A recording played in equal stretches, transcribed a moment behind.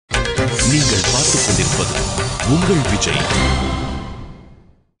நீங்கள் பார்த்துக் கொண்டிருப்பது உங்கள் விஜய்.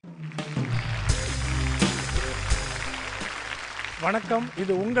 வணக்கம்.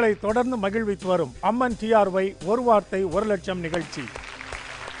 இது உங்களை தொடர்ந்து மகிழ்வித்து வரும் அம்மன் TRY ஒரு வார்த்தை ஒரு லட்சம் நிகழ்ச்சி.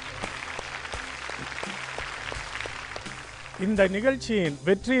 இந்த நிகழ்ச்சியின்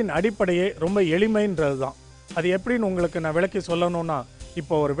வெற்றியின் அடிப்படையே ரொம்ப எளிமைன்றது தான். அது எப்படின்னு உங்களுக்கு நான் விளக்கி சொல்லணும்னா,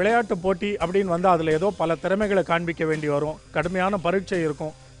 இப்போ ஒரு விளையாட்டு போட்டி அப்படின்னு வந்தால் அதில் ஏதோ பல திறமைகளை காண்பிக்க வேண்டி வரும், கடுமையான பரீட்சை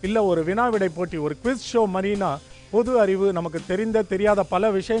இருக்கும். இல்லை ஒரு வினாவிடை போட்டி, ஒரு குவிஸ் ஷோ மாதிரினா பொது அறிவு, நமக்கு தெரியாத பல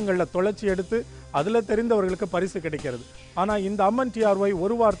விஷயங்களில் தொலைச்சி எடுத்து அதில் தெரிந்தவர்களுக்கு பரிசு கிடைக்கிறது. ஆனால் இந்த அம்மன் TRY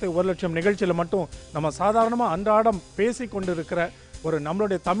ஒரு வார்த்தை ஒரு லட்சம் நிகழ்ச்சியில் மட்டும் நம்ம சாதாரணமாக அன்றாடம் பேசி கொண்டிருக்கிற ஒரு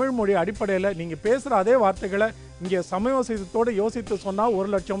நம்மளுடைய தமிழ் மொழி அடிப்படையில் நீங்கள் பேசுகிற அதே வார்த்தைகளை இங்கே சமயோசித்தோடு யோசித்து சொன்னால்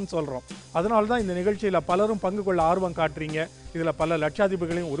 1 லட்சம்னு சொல்கிறோம். அதனால தான் இந்த நிகழ்ச்சியில் பலரும் பங்கு கொள்ள ஆர்வம் காட்டுறீங்க. இதில் பல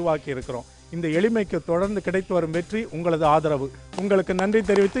லட்சாதிபதிகளையும் உருவாக்கி இருக்கிறோம். இந்த எளிமைக்கு தொடர்ந்து கிடைத்து வரும் வெற்றி உங்களது ஆதரவு. உங்களுக்கு நன்றி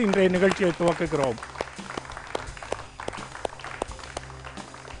தெரிவித்து இன்றைய நிகழ்ச்சியை துவக்குகிறோம்.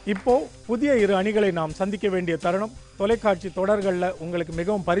 இப்போ புதிய 2 அணிகளை நாம் சந்திக்க வேண்டிய தருணம். தொலைக்காட்சி தொடர்களில் உங்களுக்கு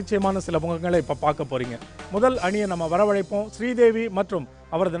மிகவும் பரிச்சயமான சில முகங்களை இப்போ பார்க்க போறீங்க. முதல் அணியை நம்ம வரவழைப்போம். ஸ்ரீதேவி மற்றும்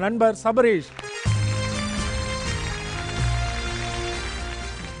அவரது நண்பர் சபரீஷ்.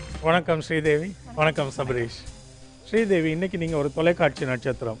 வணக்கம் ஸ்ரீதேவி. வணக்கம் சபரீஷ். ஸ்ரீதேவி, இன்னைக்கு நீங்கள் ஒரு தொலைக்காட்சி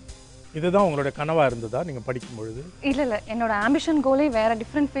நட்சத்திரம். இதுதான் உங்களோட கனவா இருந்ததா நீங்க படிக்கும் பொழுது? இல்ல என்னோட ஆம்பிஷன் கோலே வேற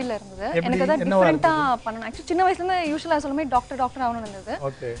டிஃபரண்ட் ஃபீல்ட்ல இருந்தது. எனக்கு அத டிஃபரண்டா பண்ணனும். एक्चुअली சின்ன வயசுல இருந்து யூசுவலா சொல்லுமே டாக்டர் ஆகணும்னு இருந்தது.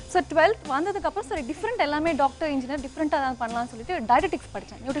 ஓகே. சோ 12th வந்ததுக்கு அப்புறம் சரி டிஃபரண்ட் எல்லாமே டாக்டர் இன்ஜினியர் டிஃபரண்டா தான் பண்ணலாம்னு சொல்லிட்டு டயட்டெட்டிக்ஸ்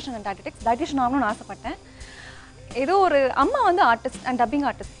படிச்சேன். Nutrition and dietetics. டயட்டிஷியன் ஆகணும்னு ஆசைப்பட்டேன். ஏதோ ஒரு அம்மா வந்து artist and dubbing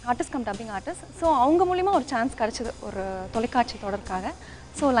artist come dubbing artist. So அவங்க மூலமா ஒரு சான்ஸ் கிடைச்சது ஒரு தொலைக்காட்சி தொடர்க்காக.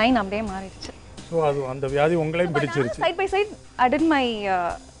 சோ லைன் அப்படியே மாறிடுச்சு. சோ அது அந்த வியாதி உங்களையும் பிடிச்சிருச்சு. Side by side I did my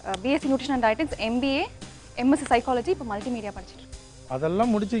BSc Nutrition and Dietetics, MBA, MSc Psychology, இப்போ மல்டிமீடியா படிச்சிட்டு இருக்கேன்.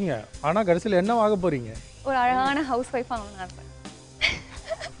 அதெல்லாம் முடிச்சிங்க. ஆனா கடைசில என்ன ஆக போறீங்க? ஒரு அழகான ஹவுஸ் வைஃப் ஆகணும்னு ஆசை.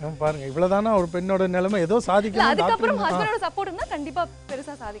 பாருங்க, இவ்வளவுதானா ஒரு பெண்ணோட நிலைமை. ஏதோ சாதிக்கணும். அதுக்கு அப்புறம் ஹஸ்பண்டோட சப்போர்ட் இருந்தா கண்டிப்பா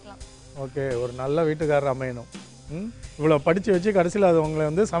பெருசா சாதிக்கலாம். ஓகே, ஒரு நல்ல வீட்டுக்காரர் அமையணும். இவ்வளவு படிச்சு வச்சு கடைசில அது உங்களை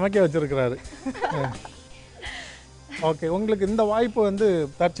வந்து சமைக்க வச்சிருக்கிறாரு. ஓகே, உங்களுக்கு இந்த வாய்ப்பு வந்து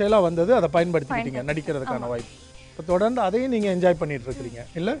தற்செயலா வந்தது, அதை பயன்படுத்திக்கிட்டீங்க நடிக்கிறதுக்கான வாய்ப்பு. இப்போ தொடர்ந்து அதையும் நீங்க என்ஜாய் பண்ணிட்டு இருக்கீங்க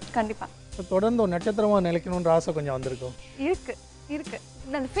இல்ல? கண்டிப்பா. இப்போ தொடர்ந்து ஒரு நட்சத்திரமா நிலைக்கணும்ன்ற ஆசை கொஞ்சம் வந்திருக்கும். இருக்கு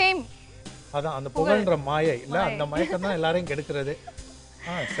அந்த ஃபேம், அதான் அந்த புகழ்ன்ற மாயை இல்ல, அந்த மயக்கம் தான் எல்லாரையும் கெடுக்கிறது.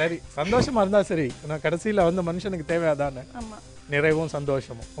 சரி, சந்தோஷமா இருந்தா சரி. நான் கடைசியில வந்து மனுஷனுக்கு தேவையாதானே நிறைவும்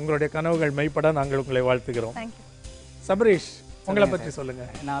சந்தோஷமும். உங்களுடைய கனவுகள் மெய்ப்பட நாங்கள் உங்களை வாழ்த்துகிறோம். சபரீஷ், உங்களை பற்றி சொல்லுங்க.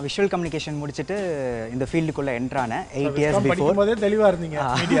 நான் விஷுவல் கம்யூனிகேஷன் முடிச்சிட்டு இந்த ஃபீல்டுக்குள்ள என்ட்ரான 8 இயர்ஸ் பிஃபோர். போதே தெளிவா இருந்தீங்க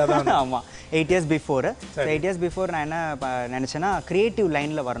மீடியா தான். ஆமா, 8 இயர்ஸ் பிஃபோர். 8 இயர்ஸ் பிஃபோர் நான் என்ன நினைச்சேன்னா கிரியேட்டிவ்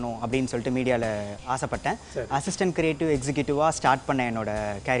லைன்ல வரணும் அப்படின்னு சொல்லிட்டு மீடியால ஆசைப்பட்டேன். அசிஸ்டன்ட் கிரியேட்டிவ் எக்ஸிக்யூட்டிவா ஸ்டார்ட் பண்ண என்னோட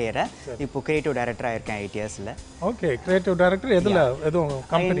கேரியரை இப்போ கிரியேட்டிவ் டைரக்டரா இருக்கேன் 8 இயர்ஸ்ல. ஓகே, கிரியேட்டிவ் டைரக்டர் எதுல? எதுவும்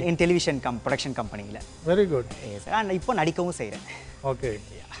கம்பெனி? இன் டெலிவிஷன் ப்ரொடக்ஷன் கம்பெனில. Very good. நான் இப்போ நடிக்கவும் செய்றேன். ஓகே,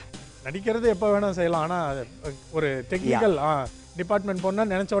 நடிக்கிறது எப்போ வேணாலும் செய்யலாம். ஆனால் ஒரு டெக்னிக்கல் டிபார்ட்மெண்ட் போனால்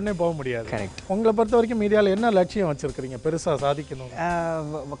நினச்ச உடனே போக முடியாது. கரெக்ட். உங்களை பொறுத்த வரைக்கும் மீடியாவில் என்ன லட்சியம் வச்சிருக்கீங்க? பெருசாக சாதிக்கணும்?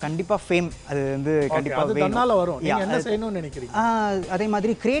 கண்டிப்பாக ஃபேம், அது வந்து கண்டிப்பாக அது தன்னால் வரும். நீங்கள் என்ன செய்யணும்னு நினைக்கிறீங்க? அதே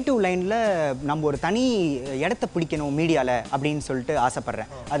மாதிரி கிரியேட்டிவ் லைனில் நம்ம ஒரு தனி இடத்த பிடிக்கணும் மீடியாவில் அப்படின்னு சொல்லிட்டு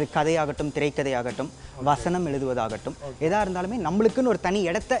ஆசைப்பட்றேன். அது கதையாகட்டும், திரைக்கதையாகட்டும், வசனம் எழுதுவதாகட்டும், எதாக இருந்தாலுமே நம்மளுக்குன்னு ஒரு தனி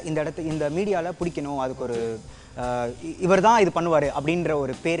இடத்த இந்த மீடியாவில் பிடிக்கணும். அதுக்கு ஒரு இவர் தான் இது பண்ணுவார் அப்படின்ற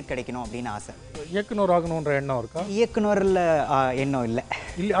ஒரு பேர் கிடைக்கணும் அப்படின்னு ஆசை. இயக்குனர் ஆகணுன்ற எண்ணம் இருக்கா? இயக்குனரில் எண்ணம் இல்லை.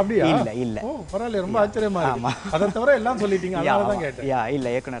 இல்லை, அப்படியா? இல்லை. ஓ, பரவாயில்ல, ரொம்ப ஆச்சரியமா இருக்கு. அதை தவிர எல்லாம் சொல்லிட்டீங்க, அதனால தான் கேட்டேன்.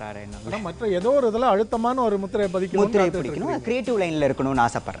 இல்லை, இயக்குனர் ஆகிற எண்ணம் இல்லை. மற்ற ஏதோ ஒரு இதில் அழுத்தமான ஒரு முத்திரை பிடிக்கணும், கிரியேட்டிவ் லைனில் இருக்கணும்னு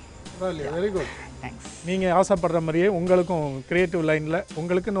ஆசைப்பட்றேன். Very good. தேங்க்ஸ். நீங்கள் ஆசைப்படுற மாதிரியே உங்களுக்கும் கிரியேட்டிவ் லைனில்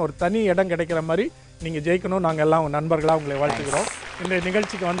உங்களுக்குன்னு ஒரு தனி இடம் கிடைக்கிற மாதிரி நீங்கள் ஜெயிக்கணும். நாங்கள் எல்லாம் நண்பர்களாக உங்களை வாழ்த்துக்கிறோம். இன்றைய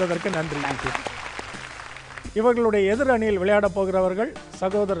நிகழ்ச்சிக்கு வந்ததற்கு நன்றி. தேங்க்யூ. இவர்களுடைய எதிர் அணியில் விளையாட போகிறவர்கள்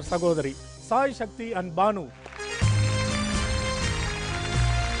சகோதரி சாய் சக்தி அண்ட் பானு.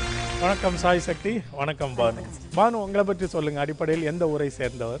 வணக்கம் சாய் சக்தி. வணக்கம் பானு. பானு, உங்களை பற்றி சொல்லுங்க. அடிப்படையில் எந்த ஊரை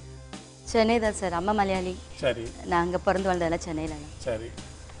சேர்ந்தவர்? சென்னை தான் சார். அம்மா மலையாளி. சரி. நாங்கள் பிறந்து வளர்ந்ததெல்லாம் சென்னையில். சரி.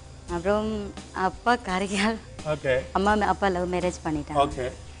 அப்புறம் அப்பா காரைக்கால். ஓகே. அப்பா லவ் மேரேஜ் பண்ணிட்டாங்க. ஓகே.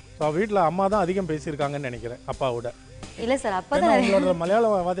 ஸோ வீட்டில் அம்மா தான் அதிகம் பேசியிருக்காங்கன்னு நினைக்கிறேன் அப்பாவோட. இல்லை சார், அப்பா தான். உங்களோட மலையாள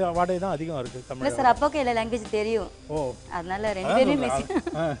வாடகை தான் அதிகம் இருக்குது தமிழ். இல்லை சார், அப்பாவுக்கு எல்லா லாங்குவேஜ் தெரியும். ஓ, அதனால 2 பேரும் பேசி.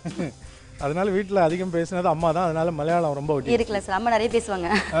 அதனால வீட்டில் அதிகம் பேசினது அம்மா தான். அதனால மலையாளம் ரொம்ப இருக்குல்ல சார். அம்மா நிறைய பேசுவாங்க.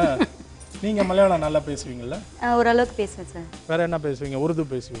 நீங்கள் மலையாளம் நல்லா பேசுவீங்களா? ஓரளவுக்கு பேசுவேன் சார். வேற என்ன பேசுவீங்க? உருது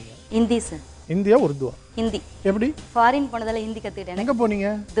பேசுவீங்க? ஹிந்தி சார். இந்தியா உருதுவா? ஹிந்தி. எப்படி? ஃபாரின் போனதால ஹிந்தி கற்றுக்கிட்டேன். எங்கே போனீங்க?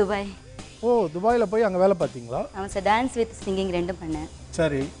 துபாய். ஓ, துபாயில் போய் அங்கே வேலை பார்த்தீங்களா? ஆமாம் சார். டான்ஸ் வித் சிங்கிங் 2 பண்ணேன்.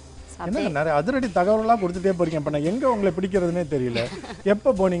 சரி. என்னங்க நிறைய அதிரடி தகவலாம் கொடுத்துட்டே போறீங்க. இப்போ நான் எங்கே உங்களை பிடிக்கிறதுனே தெரியல. எப்போ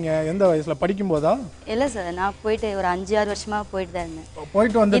போனீங்க? எந்த வயசில்? படிக்கும் போதா? இல்லை சார், நான் போயிட்டு ஒரு 5-6 வருஷமாக போயிட்டு தான் இருந்தேன்.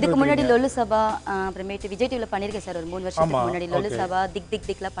 போயிட்டு வந்து இதுக்கு முன்னாடி லொல்லு சபா, அப்புறமேட்டு விஜய் டிவியில் பண்ணியிருக்கேன் சார். ஒரு 3 வருஷத்துக்கு முன்னாடி லொல்லு சபா,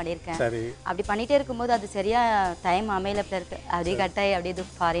 திக்லாம் பண்ணியிருக்கேன். சரி. அப்படி பண்ணிகிட்டே இருக்கும்போது அது சரியா டைம் அமையல இருக்கு. அப்படியே கட்டாயி அப்படியே இது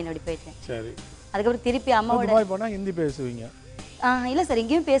ஃபாரின் அப்படி போயிட்டேன். சரி. அதுக்கப்புறம் திருப்பி அம்மாவோட போனால் ஹிந்தி பேசுவீங்க? இல்லை சார்,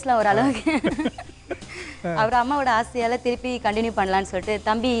 இங்கேயும் பேசலாம் ஓரளவுக்கு. அப்புறம் அம்மாவோட ஆசையால திருப்பி கண்டினியூ பண்ணலான்னு சொல்லிட்டு,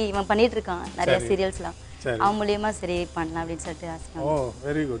 தம்பி இவன் பண்ணிட்டு இருக்கான் நிறைய சீரியல்ஸ்லாம், அவன் மூலியமா சரி பண்ணலாம் அப்படின்னு சொல்லிட்டு ஆசை. ஓ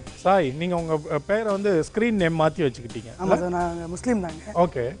வெரி குட். சாய், நீங்க உங்க பேரை வந்து ஸ்கிரீன் நேம் மாத்தி வச்சுக்கிட்டீங்க. ஆமா சார், நாங்க முஸ்லீம் தாங்க.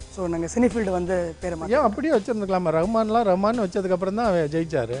 ஓகே. ஸோ நாங்க சினி ஃபீல்டு வந்து பேரை மாற்றி. ஏன் அப்படியே வச்சிருந்துக்கலாமா? ரஹ்மான் வச்சதுக்கு அப்புறம் தான் அவன்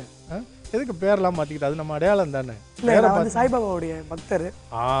ஜெயிச்சாரு. எதுக்கு பேர்லாம் மாத்திக்கிட்டு? அது நம்ம அடையாளம் தானே. இல்லை, நான் வந்து சாய்பாபாவுடைய பக்தர்.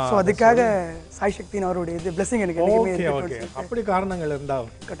 ஸோ அதுக்காக சாய் சக்தின்னு அவருடைய இது பிளெஸிங் எனக்கு ஓகே ஓகே. அப்படி காரணங்கள் இருந்தா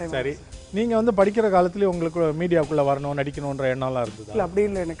சரி. நீங்கள் வந்து படிக்கிற காலத்துலேயே உங்களுக்கு மீடியாவுக்குள்ளே வரணும், நடிக்கணுன்ற எண்ணம்லாம் இருந்தது? இல்லை, அப்படி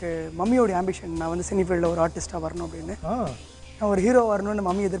இல்லை. எனக்கு மம்மியோடைய ஆம்பிஷன், நான் வந்து சினி ஃபீல்டில் ஒரு ஆர்டிஸ்ட்டாக வரணும் அப்படின்னு. நான் ஒரு ஹீரோ வரணும்னு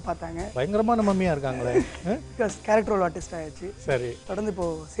மம்மி எதிர்பார்த்தாங்க. பயங்கரமான மம்மியாக இருக்காங்களே. பிகாஸ் கேரக்டர் ரோல் ஆர்டிஸ்ட் ஆயிடுச்சு. சரி. தொடர்ந்து இப்போ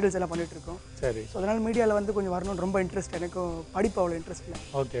சீரியல்ஸ் எல்லாம் பண்ணிட்டு இருக்கோம். சரி. ஸோ அதனால் மீடியாவில் வந்து கொஞ்சம் வரணும்னு ரொம்ப இன்ட்ரெஸ்ட். எனக்கும் படிப்பு அவ்வளோ இன்ட்ரெஸ்ட் இல்லை.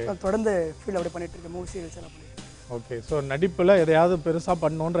 ஓகே. தொடர்ந்து ஃபீல்டு அப்படி பண்ணிட்டு இருக்கேன். மூவி சீரியல்ஸ் எல்லாம் பண்ணிட்டு. ஓகே. ஸோ நடிப்பில் எதையாவது பெருசாக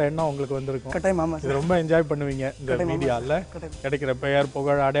பண்ணணுன்ற எண்ணம் உங்களுக்கு வந்திருக்கும். கட்டாயம். ஆமாம் இது ரொம்ப என்ஜாய் பண்ணுவீங்க இந்த மீடியாவில். கிடைக்கிற பெயர்,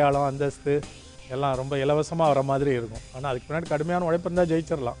 புகழ், அடையாளம், அந்தஸ்து எல்லாம் ரொம்ப இலவசமாக வர மாதிரி இருக்கும். ஆனால் அதுக்கு பின்னாடி கடுமையான உழைப்பு இருந்தால்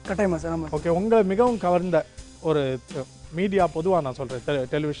ஜெயிச்சிடலாம். கட்டாயமா சார். ஆமாம். ஓகே. உங்களை மிகவும் கவர்ந்த ஒரு மீடியா, பொதுவாக நான் சொல்கிறேன்,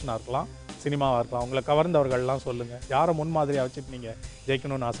 டெலிவிஷனாக இருக்கலாம், சினிமாவாக இருக்கலாம், உங்களை கவர்ந்தவர்கள்லாம் சொல்லுங்கள். யாரை முன்மாதிரியாக வச்சுட்டு நீங்கள்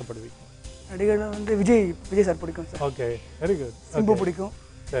ஜெயிக்கணும்னு ஆசைப்படுவீங்க? நடிகர் வந்து விஜய் சார் பிடிக்கும் sir. Okay very good. Simbu பிடிக்கும்.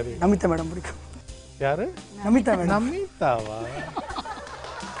 சரி. நமிதா மேடம் பிடிக்கும். யாரு? நமிதா மேடம். நமிதாவா?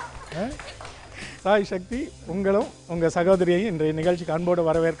 சாய் சக்தி, உங்களும் உங்கள் சகோதரியையும் இன்றைய நிகழ்ச்சிக்கு அன்போடு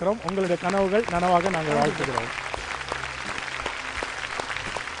வரவேற்கிறோம். உங்களுடைய கனவுகள் நனவாக நாங்கள் வாழ்த்துகிறோம்.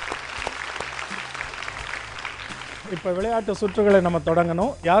 இப்போ விளையாட்டு சுற்றுகளை நம்ம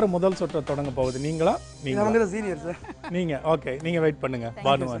தொடங்கணும். யார் முதல் சுற்றை தொடங்க போகுது? நீங்களா? நீங்கள் சீனியர் சார். நீங்கள் ஓகே. நீங்கள் வெயிட் பண்ணுங்க.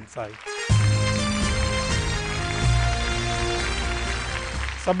 பானுவன், சாய்.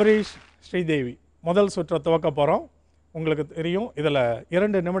 சபரீஷ், ஸ்ரீதேவி முதல் சுற்றை துவக்க போகிறோம். உங்களுக்கு தெரியும், இதில்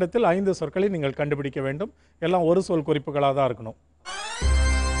 2 நிமிடத்தில் 5 சொற்களை நீங்கள் கண்டுபிடிக்க வேண்டும். எல்லாம் ஒரு சொல் குறிப்புகளாக தான் இருக்கணும்.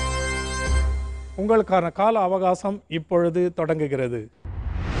 உங்களுக்கான கால அவகாசம் இப்பொழுது தொடங்குகிறது.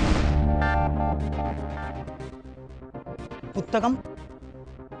 புத்தகம்,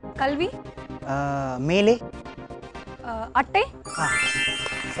 கல்வி, மேலே, அட்டை,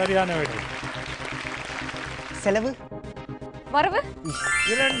 சரியான விடை. செலவு, வரவு,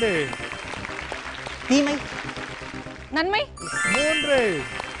 2, தீமை, நன்மை, 3,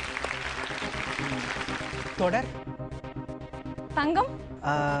 தொடர், தங்கம்,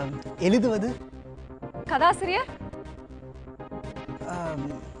 எழுதுவது, கதாசிரியர்,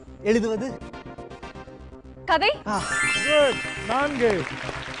 எழுதுவது, கதை, குட். 4,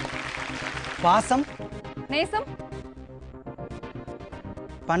 பாசம், நேசம்,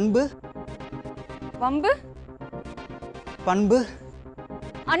 பண்பு, வம்பு, பண்பு,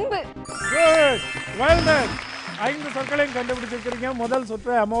 அன்பு. குட். Well done. 5 சொற்களையும் கண்டுபிடிச்சிருக்கிறீங்க. முதல்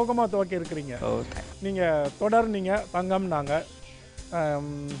சுற்றை அமோகமாக துவக்கி இருக்கிறீங்க. நீங்கள் தொடர், நீங்கள் தங்கம், நாங்கள்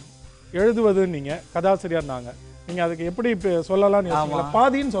எழுதுவது, நீங்கள் கதாசிரியர், நாங்கள். நீங்கள் அதுக்கு எப்படி இப்போ சொல்லலாம்?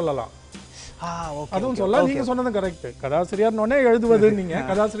 பாதின்னு சொல்லலாம். அதுவும் சொல்லலாம். நீங்கள் சொன்னது கரெக்ட். கதாசிரியர்னோடனே எழுதுவது, நீங்கள்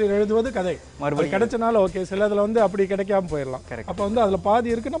கதாசிரியர் எழுதுவது, கதை மறுபடியும் கிடைச்சனால ஓகே. சில இதில் வந்து அப்படி கிடைக்காம போயிடலாம். அப்போ வந்து அதில்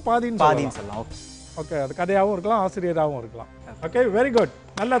பாதி இருக்குன்னா பாதின்னு சொல்லலாம். ஓகே. அது கதையாகவும் இருக்கலாம், ஆசிரியராகவும் இருக்கலாம். Okay very good.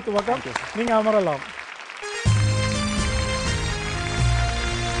 நல்ல துவக்கம். நீங்கள் அமரலாம்.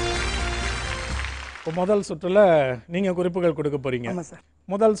 இப்போ முதல் சுற்றில் நீங்கள் குறிப்புகள் கொடுக்க போறீங்க.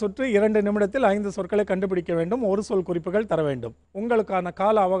 முதல் சுற்று 2 நிமிடத்தில் 5 சொற்களை கண்டுபிடிக்க வேண்டும். ஒரு சொல் குறிப்புகள் தர வேண்டும். உங்களுக்கான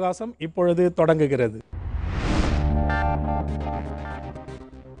கால அவகாசம் இப்பொழுது தொடங்குகிறது.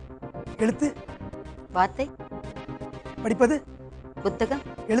 எழுத்து, வார்த்தை, படிப்பது, புத்தகம்,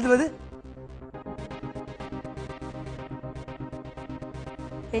 எழுதுவது,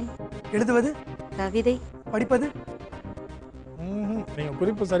 பெண், எழுதுவது, கவிதை, படிப்பது. நீங்கள்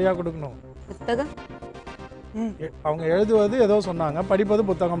குறிப்பு சரியாக கொடுக்கணும். புத்தகம், அவங்க எழுதுவது ஏதோ சொன்னாங்க, படிப்பது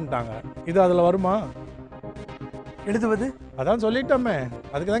புத்தகம்ட்டாங்க. இது அதில் வருமா? எழுதுவது அதான் சொல்லிட்டோமே,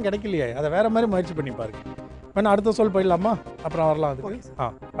 அதுக்கு தான் கிடைக்கலையே. அதை வேற மாதிரி முயற்சி பண்ணி பாருங்க. வேணா அடுத்த சொல் போயிடலாமா? அப்புறம் வரலாம் அதுக்கு.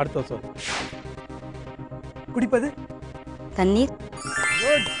 அடுத்த சொல். குடிப்பது, தண்ணீர்,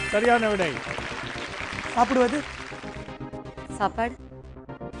 குட். சரியான விடை. சாப்பிடுவது, சாப்பாடு,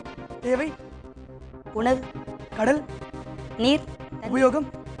 தேவை, உணவு, கடல், நீர், உபயோகம்,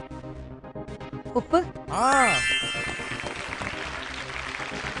 உப்பு,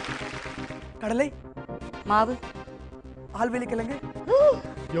 கடலை, மாவு, ஆழ்வெளி கிழங்கு,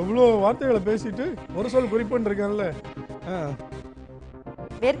 எவ்வளோ வார்த்தைகளை பேசிட்டு ஒரு சொல் குறிப்புன்னு இருக்கேன்ல.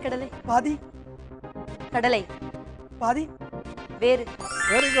 வேர்க்கடலை. பாதி. கடலை. பாதி. வேறு.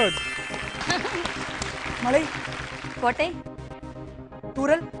 Very good. மலை. கோட்டை.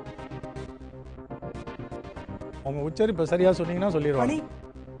 தூரல். உங்க உச்சரிப்பை சரியா சொன்னீங்கன்னா சொல்லிடுவாங்க. பனி.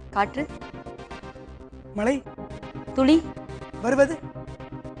 காற்று. மழை. துளி. வருவது.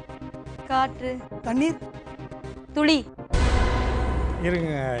 காற்று. தண்ணீர். துளி.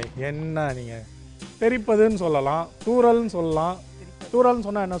 இருங்க, என்ன நீங்க தெரிப்பதுன்னு சொல்லலாம், தூறல்னு சொல்லலாம். தூறல்னு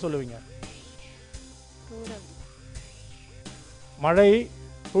சொன்னா என்ன சொல்லுவீங்க? மழை,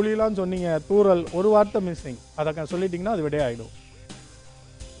 துளிலாம் சொன்னீங்க, தூறல் ஒரு வார்த்தை மிஸ்ஸிங். அதை சொல்லிட்டீங்கன்னா அது விடையே ஆகிடும்.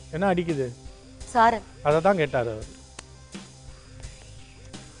 என்ன அடிக்குது? சாரல். அதை தான் கேட்டார் அவர்.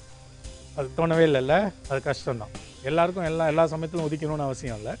 அது தோணவே இல்லைல்ல, அது கஷ்டம்தான். எல்லாருக்கும் எல்லா சமயத்திலும் ஒதுக்கணும்னு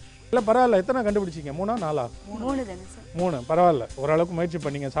அவசியம் இல்லை. இல்லை பரவாயில்ல. எத்தனை கண்டுபிடிச்சிங்க? 3 4? 3 தானே சார். 3. பரவாயில்ல, ஓரளவுக்கு முயற்சி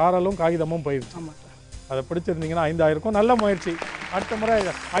பண்ணீங்க. சாரலும் காகிதமும் போயிடுச்சு. ஆமாம் சார். அதை பிடிச்சிருந்தீங்கன்னா 5 ஆயிருக்கும். நல்ல முயற்சி. அடுத்த முறை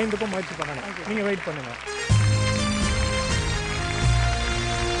 5க்கும் முயற்சி பண்ணணும். நீங்கள் வெயிட் பண்ணுங்க.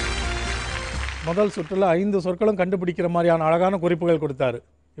 முதல் சுற்றுல 5 சொற்களும் கண்டுபிடிக்கிற மாதிரியான அழகான குறிப்புகள் கொடுத்தாரு.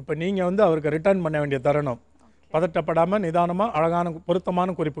 இப்போ நீங்கள் அவருக்கு ரிட்டர்ன் பண்ண வேண்டிய தருணம். பதட்டப்படாமல் நிதானமாக அழகான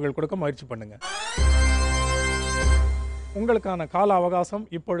பொருத்தமான குறிப்புகள் கொடுக்க முயற்சி பண்ணுங்க. உங்களுக்கான கால அவகாசம்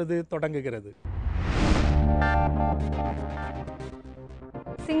இப்பொழுது தொடங்குகிறது.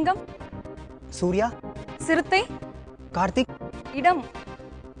 சிங்கம். சூர்யா. சிறுத்தை. கார்த்திக். இடம்.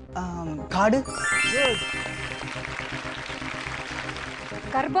 காடு.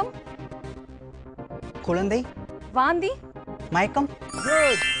 கர்ப்பம். குழந்தை. வாந்தி. மயக்கம்.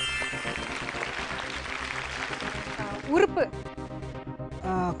 உறுப்பு.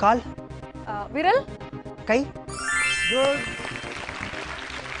 கால். விரல். கை.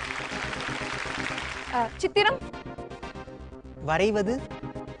 சித்திரம். வரைவது.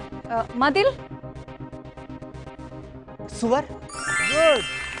 மதில். சுவர்.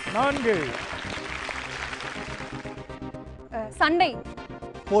 4. சண்டை.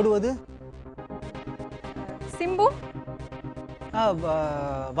 போடுவது. சிம்பு.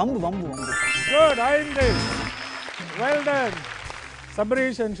 வம்பு வம்பு வம்பு. Good. 5. Well done.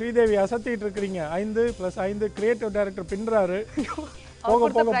 Sabareesh and Sridevi அசத்திட்டு இருக்கிறீங்க. 5 + 5 கிரியேட்டிவ் டைரக்டர் பின்றாரு. போக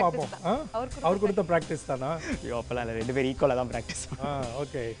போக பார்ப்போம். அவர் கொடுத்த ப்ராக்டிஸ் தானா? ஐயோ அப்பெல்லாம் இல்லை, 2 பேரும் ஈக்குவலாக தான் ப்ராக்டிஸ்.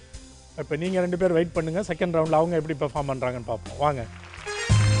 ஓகே. இப்போ நீங்கள் 2 பேர் வெயிட் பண்ணுங்கள். செகண்ட் ரவுண்டில் அவங்க எப்படி பெர்ஃபார்ம் பண்ணுறாங்கன்னு பார்ப்போம். வாங்க.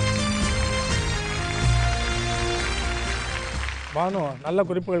 பானு, நல்ல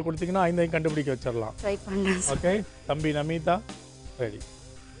குறிப்புகள் கொடுத்தீங்கன்னா 5ஐயும் கண்டுபிடிக்க வச்சிடலாம். ட்ரை பண்ணுறேன். ஓகே. தம்பி நமிதா ரெடி.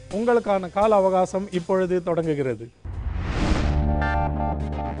 உங்களுக்கான கால அவகாசம் இப்பொழுது தொடங்குகிறது.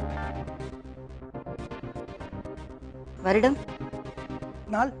 வருடம்.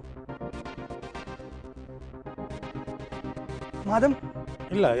 நாள். மாதம்.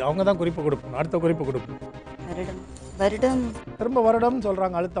 இல்லை, அவங்க தான் குறிப்பு கொடுக்கணும். அடுத்த குறிப்பு கொடுக்கணும். வருடம். வருடம். திரும்ப வருடம்னு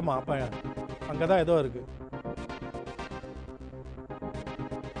சொல்கிறாங்க அழுத்தமா. அப்போ அங்கே தான் ஏதோ இருக்குது.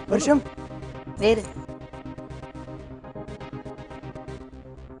 வருஷம். வேறு.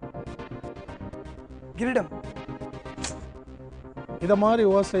 கிரீடம். இதை மாதிரி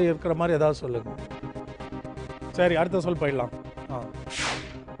ஓசை இருக்கிற மாதிரி ஏதாவது சொல்லுங்க. சரி, அடுத்த சொல் போயிடலாம்.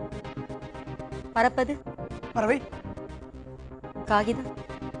 பறப்பது. பறவை. காகிதம்.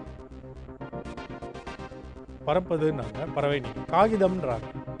 பறப்பதுன்னாங்க, பறவை நீங்கள் காகிதம்ன்றாங்க.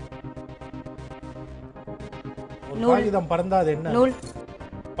 ஒரு நூல். காகிதம் பறந்தா அது என்ன? நூல்.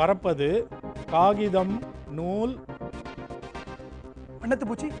 பறப்பது, காகிதம், நூல். வண்ணத்து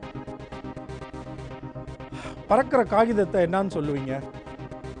பூச்சி. பறக்கிற காகிதத்தை என்னன்னு சொல்லுவீங்க?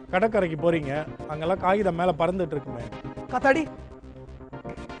 கடற்கரைக்கு போறீங்க, அங்கெல்லாம் காகிதம் மேலே பறந்துட்டு இருக்குமே. காத்தாடி.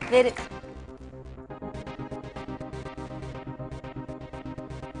 வேறு.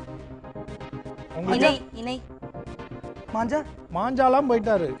 இணை. இணை. மாஞ்சா. மாஞ்சாலாம்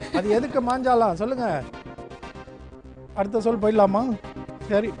போயிட்டாரு. அது எதுக்கு மாஞ்சாலாம் சொல்லுங்க. அடுத்த சொல் போயிடலாமா?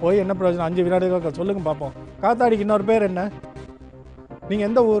 சரி, போய் என்ன பிரயோஜனம்? 5 வினாடிகள் சொல்லுங்க பார்ப்போம். காத்தாடிக்கு இன்னொரு பேர் என்ன? நீங்கள்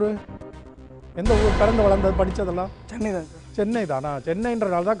எந்த ஊர்? எந்த ஊர்? பிறந்து வளர்ந்தது, படித்ததெல்லாம்? சென்னை தான் சார். சென்னை தானா?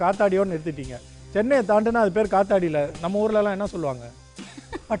 சென்னைன்றனால தான் காத்தாடியோன்னு நிறுத்திட்டீங்க. சென்னையை தாண்டுனா அது பேர் காத்தாடியில். நம்ம ஊர்லலாம் என்ன சொல்லுவாங்க?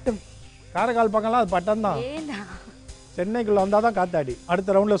 பட்டம். காரைக்கால் பக்கம்லாம் அது பட்டம் தான். சென்னைக்குள்ளே வந்தால் தான் காத்தாடி.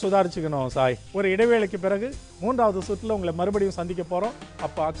 அடுத்த ரவுண்டில் சுதாரிச்சுக்கணும் சாய். ஒரு இடைவேளைக்கு பிறகு 3வது சுற்றில் உங்களை மறுபடியும் சந்திக்க போகிறோம்.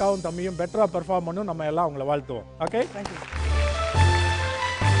 அப்போ அக்காவும் தம்பியும் பெட்டராக பெர்ஃபார்ம் பண்ணும். நம்ம எல்லாம் உங்களை வாழ்த்துவோம். Okay, thank you.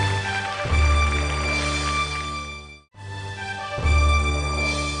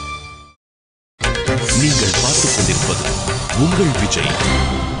 நீங்கள் பார்த்துக் கொண்டிருப்பது உங்கள் Vijay.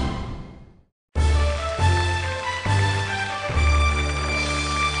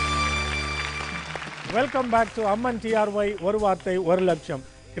 Welcome back to Amman TRY ஒரு வார்த்தை ஒரு லட்சம்.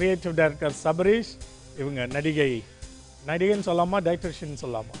 கிரியேட்டிவ் டைரக்டர் சபரீஷ், இவங்க நடிகைன்னு சொல்லாமா டைரக்டர்ஷின்னு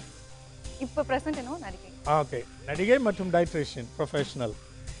சொல்லாமா? இப்போ ப்ரெசென்ட் என்ன நடிகை. ஓகே, நடிகை மற்றும் டைரக்டர்ஷின் ப்ரொஃபஷனல்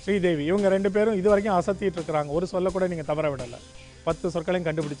ஸ்ரீதேவி. இவங்க 2 பேரும் இது வரைக்கும் அசத்திட்டு இருக்கிறாங்க. ஒரு சொல்ல கூட நீங்கள் தவற விடலை. 10 சொற்களையும்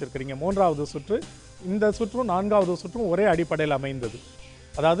கண்டுபிடிச்சிருக்கிறீங்க. 3வது சுற்று, இந்த சுற்றும் 4வது சுற்றும் ஒரே அடிப்படையில் அமைந்தது.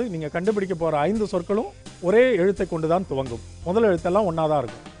 அதாவது நீங்கள் கண்டுபிடிக்க போகிற 5 சொற்களும் ஒரே எழுத்தை கொண்டு தான் துவங்கும். முதல் எழுத்தெல்லாம் ஒன்றா தான்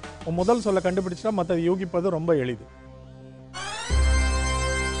இருக்கும். முதல் சொல்ல கண்டுபிடிச்சா மற்றது யூகிப்பது ரொம்ப எளிது.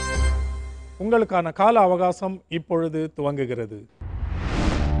 உங்களுக்கான கால அவகாசம் இப்பொழுது துவங்குகிறது.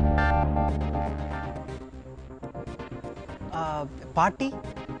 பாட்டி,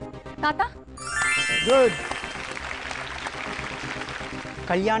 தாத்தா, குட்.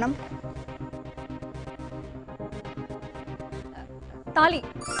 கல்யாணம், தாலி,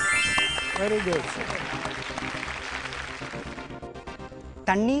 வெரி குட்.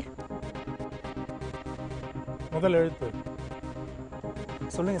 தண்ணீர். முதல் எழுத்து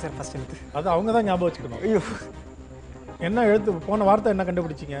சொல்லுங்க சார் ஃபர்ஸ்ட் எழுத்து. அது அவங்க தான் ஞாபகம் வச்சுக்கணும். ஐயோ, என்ன எழுத்து? போன வார்த்தை என்ன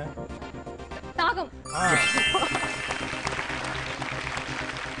கண்டுபிடிச்சிங்க? தாகம்,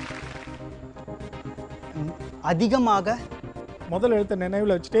 அதிகமாக. முதல் எழுத்தை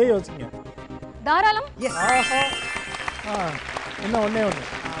நினைவில் வச்சுட்டே யோசிங்க. தாராளம், ஆஹா. என்ன ஒண்ணே ஒன்று.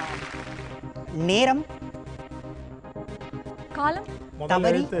 நேரம், காலம், முதல்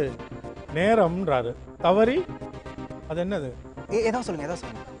தவறி. எழுத்து நேரம்ன்றாரு. தவறி அது என்னது? ஏதாவது சொல்லுங்க, ஏதாவது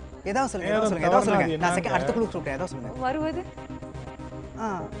சொல்லுங்க, ஏதாவது சொல்லுங்க, நேரம் ஏதாவது சொல்லுங்க, ஏதாவது தவறுனா சொல்லுங்க. அது நான் என்னங்க? அடுத்த குழு சொல்றேன், ஏதாவது சொல்லுங்க. வருவது,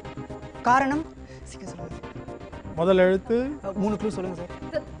 காரணம். சீக்கிரம் சொல்லுங்க. முதல் எழுத்து 3 குழு சொல்லுங்க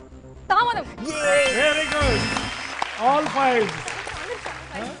சார். தாமதம். Very good. ஆல் 5.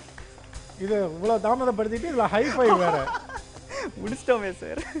 இது இவ்வளவு தாமதப்படுத்திட்டு இதுல ஹை 5 வேற. முடிச்சிட்டோமே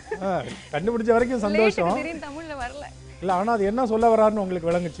சார். கண்டுபிடிச்ச வரைக்கும் சந்தோஷம். லேட்டுக்கு தெரியும் தமிழ்ல வரல. இல்ல, ஆனா அது என்ன சொல்ல வராருன்னு உங்களுக்கு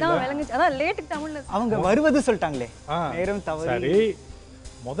விளங்குச்சு? நான் விளங்குச்சு. அதான் லேட்டுக்கு தமிழ்ல. அவங்க வருவது சொல்லிட்டாங்களே. நேரம் தவறு. சரி,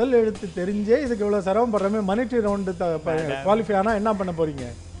 முதல் எழுத்து தெரிஞ்சே இதுக்கு இவ்வளவு சிரமப்படுறமே. மனிட்டரி ரவுண்டு குவாலிஃபை ஆனா என்ன பண்ண போறீங்க?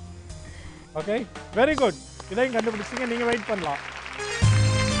 Okay, very good. இதையும் கண்டுபிடிச்சிங்க. நீங்க வெயிட் பண்ணலாம்.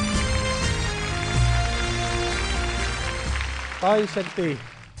 சாய் சக்தி,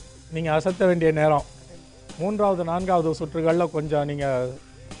 நீங்க அசத்த வேண்டிய நேரம். 3வது 4வது சுற்றுகளில் கொஞ்சம் நீங்க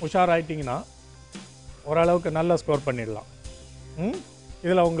உஷாராயிட்டீங்கன்னா ஓரளவுக்கு நல்ல ஸ்கோர் பண்ணிடலாம்.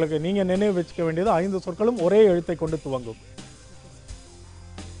 இதில் உங்களுக்கு நீங்கள் நினைவு வச்சுக்க வேண்டியது 5 சொற்களும் ஒரே எழுத்தை கொண்டு துவங்கும்.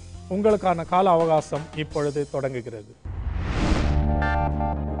 உங்களுக்கான கால அவகாசம் இப்பொழுது தொடங்குகிறது.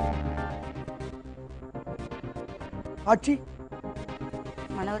 ஆட்சி,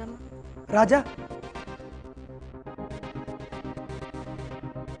 மனோரமா, ராஜா,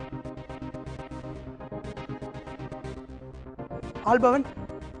 ஆள்பவன்,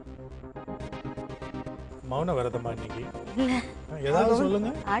 மௌன விரதமா இன்னைக்கு? ஏதாவது சொல்லுங்க,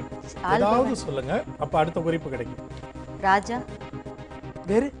 ஏதாவது ஆள்பவன், சொல்லுங்க. அப்ப அடுத்த குறிப்பு கிடைக்கும். ராஜா,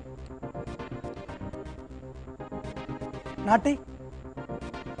 வேறு, நாட்டை,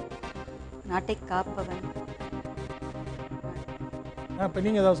 நாட்டை காப்பவன், இப்போ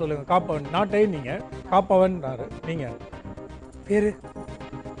நீங்கள் ஏதாவது சொல்லுங்க. காப்பவன். நாட்டை நீங்கள் காப்பவன் நீங்க. வேறு,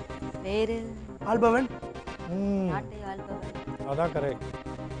 வேறு, ஆள்பவன், நாட்டை ஆள்பவன், அதான் கரெக்ட்.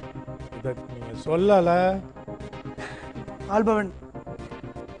 இதை நீங்கள் சொல்லலை. ஆள்பவன்,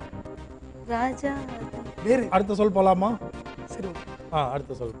 ராஜா, வேறு. அடுத்த சொல் போலாமா? சரி, ஓகே.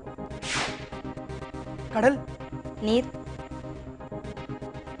 அடுத்த சொல் போலாம். கடல், நீர்,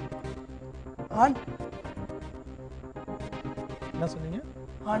 ஆண், என்ன சொன்னீங்க?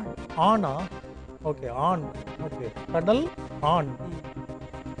 ஆண், ஆணா? ஓகே, ஆண். ஓகே, கடல், ஆண்.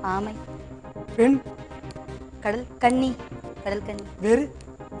 ஆமை, பெண், கடல் கன்னி, கடல் கன்னி, வேறு,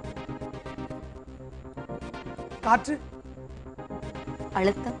 காற்று,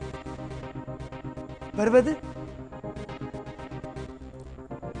 அழுத்தம், வருவது,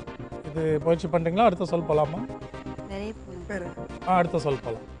 இது பயிற்சி பண்ணுறீங்களா? அடுத்த சொல் போலாமா? நிறைய போகணும். வேறு, அடுத்த சொல்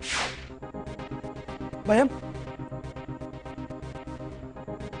போலாம். பயம்,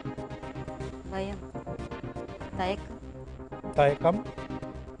 பயம், தயக்கம், தயக்கம்,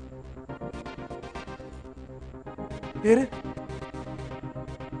 வேறு,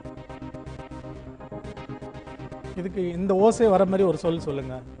 இதுக்கு இந்த ஓசை வர மாதிரி ஒரு சொல்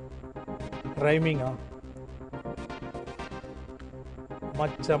சொல்லுங்க. ரைமிங்கா?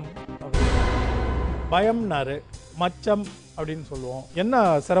 மச்சம். பயம்னாரு, மச்சம் அப்படின்னு சொல்லுவோம். என்ன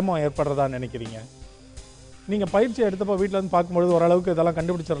சிரமம் ஏற்படுறதா நினைக்கிறீங்க? நீங்க பயிற்சி எடுத்தப்போ வீட்டில் இருந்து பார்க்கும்பொழுது ஓரளவுக்கு இதெல்லாம்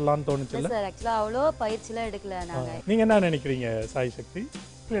கண்டுபிடிச்சிடலாம்னு தோணுச்சு இல்லை? சார் ஆக்சுவலாக அவ்வளோ பயிற்சிலாம் எடுக்கல நாங்கள். நீங்க என்ன நினைக்கிறீங்க சாய் சக்தி?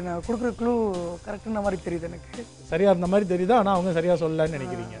 இல்லை நான் கொடுக்குற க்ளூ கரெக்டான மாதிரி தெரியுது எனக்கு. சரியா இருந்த மாதிரி தெரியுதா, ஆனால் அவங்க சரியா சொல்லலன்னு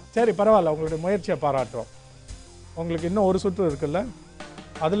நினைக்கிறீங்க. சரி, பரவாயில்ல, உங்களுடைய முயற்சியை பாராட்டுறோம். உங்களுக்கு இன்னும் ஒரு சுற்று இருக்குல்ல,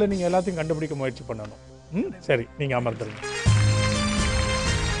 அதில் நீங்கள் எல்லாத்தையும் கண்டுபிடிக்க முயற்சி பண்ணணும். சரி, நீங்கள் அமர்ந்துருங்க.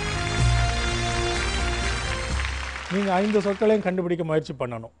 நீங்கள் 5 சொற்களையும் கண்டுபிடிக்க முயற்சி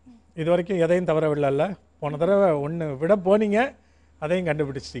பண்ணணும். இது வரைக்கும் எதையும் தவற விடல. போன தடவை ஒன்று விட போனீங்க, அதையும்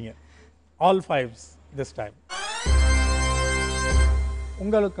கண்டுபிடிச்சிட்டீங்க. All 5s this time.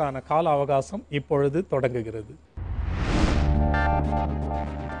 உங்களுக்கான கால அவகாசம் இப்பொழுது தொடங்குகிறது.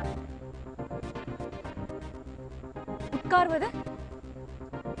 உட்கார்வது,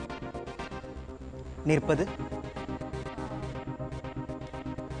 நிற்பது,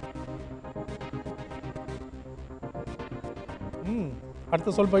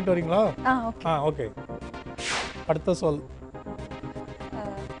 அடுத்த சொல் போயிட்டு வரீங்களா? ஓகே. ஓகே. அடுத்த சொல்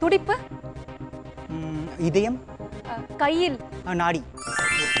துடிப்பு, இதயம், கையில், நாடி.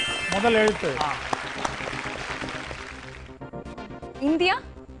 முதல் எழுத்து இந்தியா,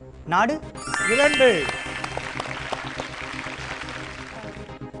 நாடு, 2.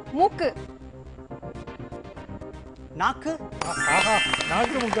 மூக்கு, நாக்கு, ஆஹா,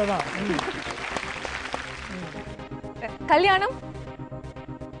 நாக்கு முக்கை தான். கல்யாணம்,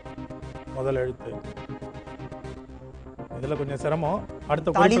 முதல் எழுத்து. இதுல கொஞ்சம் சிரமம்.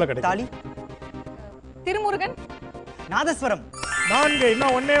 அடுத்த தாலி, குறிப்புல கிடைக்கும். தாலி, திருமுருகன், நாதஸ்வரம். 4.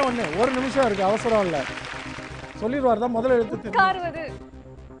 இன்னும் ஒண்ணே ஒண்ணு. 1 நிமிஷம் இருக்கு, அவசரம் இல்ல. சொல்லிடுவார் தான் முதல் எழுத்து. உட்கார்வது,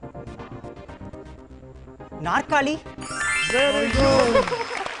 நாற்காலி. Very good.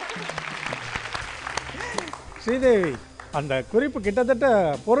 ஸ்ரீதேவி, அந்த குறிப்பு கிட்டத்தட்ட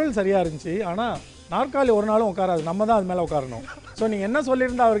பொருள் சரியா இருந்துச்சு. ஆனா நாற்காலி ஒரு நாளும் உட்காராது, நம்ம தான் அது மேல உட்காரணும். ஸோ நீங்க என்ன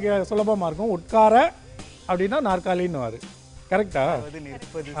சொல்லியிருந்தா அவருக்கு சுலபமா இருக்கும். உட்கார அப்படின்னா நாற்காலின்னு. கரெக்டா?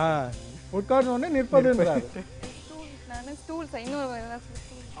 நிற்பது. உட்கார்ந்தோடனே நிற்பதுன்றாரு.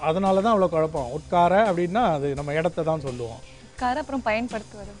 அதனால தான் அவ்வளோ குழப்பம். உட்கார அப்படின்னா அது நம்ம இடத்த தான் சொல்லுவோம். அப்புறம்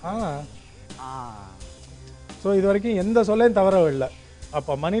பயன்படுத்துவது. ஸோ இது வரைக்கும் எந்த சொல்லையும் தவற இல்லை.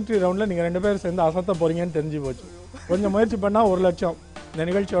 அப்போ மணிட்ரி ரவுண்டில் நீங்கள் 2 பேரும் சேர்ந்து அசத்த போறீங்கன்னு தெரிஞ்சு போச்சு. கொஞ்சம் முயற்சி பண்ணால் 1 லட்சம். இந்த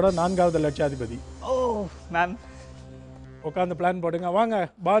நிகழ்ச்சியோட 4வது லட்சாதிபதி. ஓ மேம், உட்காந்து பிளான் போடுங்க. வாங்க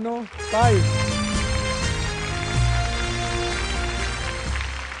பானு, சாய்.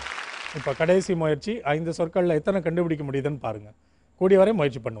 இப்போ கடைசி முயற்சி. 5 சொற்களில் எத்தனை கண்டுபிடிக்க முடியுதுன்னு பாருங்கள். கூடிய வரை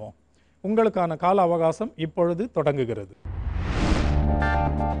முயற்சி பண்ணுவோம். உங்களுக்கான கால அவகாசம் இப்பொழுது தொடங்குகிறது.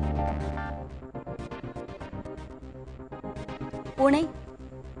 பூனை,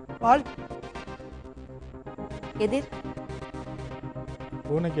 பால், எதிர்,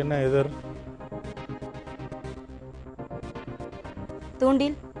 பூனைக்கு என்ன எதிர்?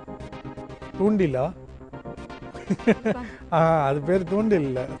 தூண்டில், தூண்டிலா? அது பேர் தூண்டில்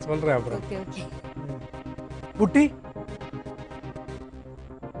இல்லை, சொல்கிறேன் அப்புறம். Okay okay. புட்டி,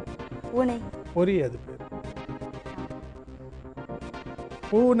 பூனை, பொறி அது பேர்.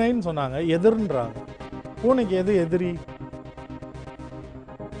 பூனைன்னு சொன்னாங்க, எதிர்ன்றாங்க. பூனைக்கு எது எதிரி?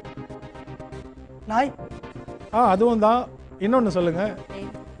 நாய், அதுவும் தான். இன்னொன்று சொல்லுங்க.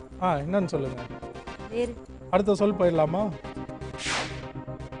 வேறு, இன்னொன்று சொல்லுங்க. வேறு, அடுத்த சொல் போயிடலாமா?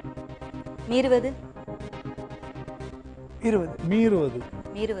 மீறுவது, இருவது, மீறுவது.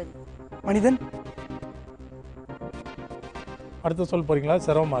 மீறுவது, மனிதன், அடுத்த சொல் போறீங்களா?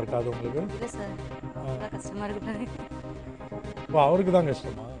 சிரமமா இருக்காது உங்களுக்கு? இல்லை சார், அவ்வளோ கஷ்டமா இருக்கு. அவருக்கு தான்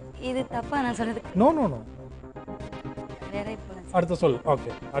கஷ்டமா? இது தப்பா நான் சொன்னதுக்கு? No no no. வேற இப்போ அடுத்த சொல்.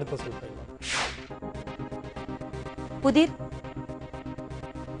 ஓகே, அடுத்த சொல் போயிடலாம். புதிர்,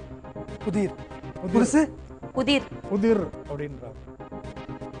 புதிர், புதுசு, புதிர், புதிர் அப்படின்றாங்க.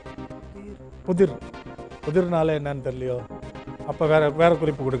 புதிர். புதிர்னால என்னன்னு தெரியலையோ? அப்போ வேற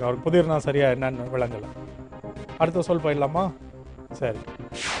குறிப்பு கொடுங்க. அவருக்கு புதிர்னா சரியா என்னன்னு விளங்கலை. அடுத்த சொல் போயிடலாமா? சரி.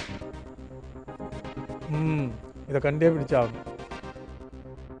 இதை கண்டே பிடிச்சாகணும்.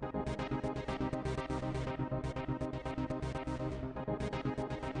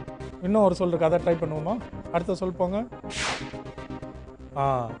 இன்னும் ஒரு சொல் இருக்கு, அதை ட்ரை பண்ணுவோமா? அடுத்த சொல் போங்க.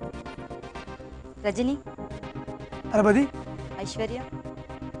 ரஜினி, தளபதி, ஐஸ்வர்யா,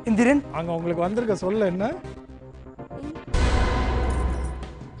 இந்திரன். அங்கே உங்களுக்கு வந்திருக்க சொல்ல என்ன?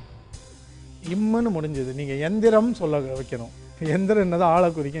 இம்முன்னு முடிஞ்சது. நீங்கள் எந்திரம் சொல்ல வைக்கணும். எந்திரம் என்னதான் ஆளை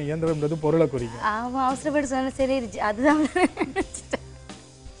குறிக்கும், இயந்திரம்ன்றது பொருளை குறிக்கும். அவன் அவசரப்பட்டு சொன்ன சரி, அதுதான்.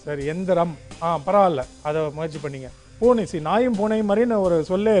 சரி, எந்திரம். பரவாயில்ல, அதை முயற்சி பண்ணீங்க. பூனை. நாயும் பூனையும் மாதிரின்னு ஒரு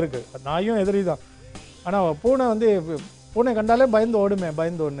சொல்லே இருக்குது. நாயும் எதிரி தான். ஆனால் பூனை வந்து பூனை கண்டாலே பயந்து ஓடுமே,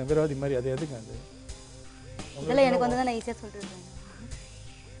 பயந்து ஓடுனேன் விரோதி மாதிரி. அது எதுங்க அது? இதெல்லாம் எனக்கு வந்து தான் நான் ஈஸியாக சொல்லிட்டு.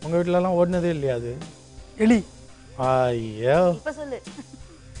 உங்கள் வீட்டிலலாம் ஓடினதே இல்லையா அது? எலி. ஐயோ, இப்போ சொல்லு.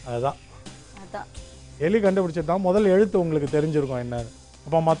 அதுதான் அதான் எலி கண்டுபிடிச்சது தான். முதல் எழுத்து உங்களுக்கு தெரிஞ்சிருக்கும் என்னன்னு.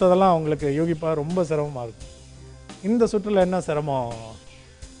 அப்போ மற்றதெல்லாம் உங்களுக்கு யோகிப்பா ரொம்ப சிரமமாக இருக்கும். இந்த சுற்றுல என்ன சிரமம்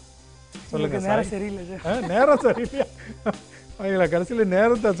சொல்லுங்க. நேரம் சரியில்லை சார். நேரம் சரியில்லையா? அவங்கள கடைசியில்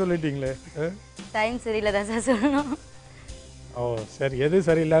நேரத்தை சொல்லிட்டீங்களே. டைம் சரியில்லை தான் சார் சொல்லணும். ஓ சரி, எது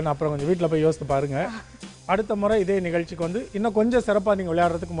சரியில்லைன்னு அப்புறம் கொஞ்சம் வீட்டில் போய் யோசித்து பாருங்கள். அடுத்த முறை இதே நிகழ்ச்சிக்கு வந்து இன்னும் கொஞ்சம் சிறப்பாக நீங்கள்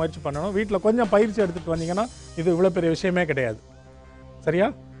விளையாடுறதுக்கு முயற்சி பண்ணணும். வீட்டில் கொஞ்சம் பயிற்சி எடுத்துகிட்டு வந்தீங்கன்னா இது இவ்வளோ பெரிய விஷயமே கிடையாது. சரியா?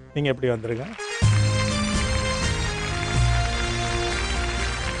 நீங்கள் எப்படி வந்துருங்க.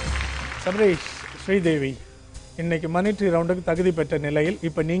 சபரீஷ், ஸ்ரீதேவி, இன்னைக்கு மணி ட்ரீ ரவுண்டுக்கு தகுதி பெற்ற நிலையில்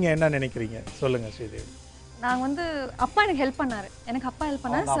இப்போ நீங்கள் என்ன நினைக்கிறீங்க சொல்லுங்கள் ஸ்ரீதேவி. நான் வந்து அப்பா எனக்கு ஹெல்ப் பண்ணாரு. எனக்கு அப்பா ஹெல்ப்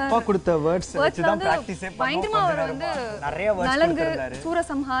பண்ணாரு. அப்பா கொடுத்த வேர்ட்ஸ் வச்சு தான் பிராக்டீஸே பண்ணோம். பயங்கரமா அவர் வந்து நிறைய வேர்ட்ஸ் நலங்கு, கொடுத்தாரு.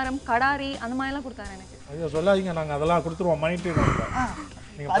 சூரசம்ஹாரம், கடாரி அந்த மாதிரி எல்லாம் கொடுத்தாரு எனக்கு. ஐயோ சொல்லாதீங்க, நாங்கள் அதெல்லாம் கொடுத்துருவோம் மணி ட்ரீ ரவுண்ட்ல.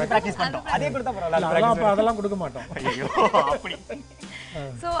 நீங்க அது பிராக்டீஸ் பண்ணோம். அதே கொடுத்தா பரவாயில்ல. அதெல்லாம் கொடுக்க மாட்டோம். ஐயோ அப்படி.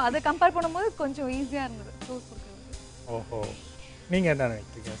 சோ அதை கம்பேர் பண்ணும்போது கொஞ்சம் ஈஸியா இருந்தது டூல்ஸ் கொடுக்கிறது. ஓஹோ, நீங்க என்ன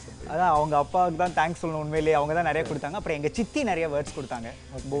நினைக்கிறீங்க? அதான் அவங்க அப்பாவுக்கு தான் தேங்க்ஸ் சொல்லணும். உண்மையிலேயே அவங்க தான் நிறைய கொடுத்தாங்க. அப்புறம் எங்கள் சித்தி நிறைய வேர்ட்ஸ் கொடுத்தாங்க.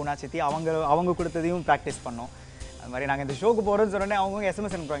 பூனா சித்தி அவங்க கொடுத்ததையும் ப்ராக்டிஸ் பண்ணோம். அது மாதிரி நாங்கள் இந்த ஷோக்கு போகிறோம்னு சொன்னோன்னே அவங்க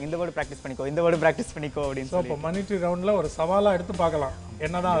எஸ்எம்எஸ் அனுப்புவாங்க, இந்த வேர்டு ப்ராக்டிஸ் பண்ணிக்கோ, இந்த வேர்டு ப்ராக்டிஸ் பண்ணிக்கோ அப்படின்னு சொல்லி. இப்போ மணி ட்ரீ ரவுண்டில் ஒரு சவாலாக எடுத்து பார்க்கலாம்,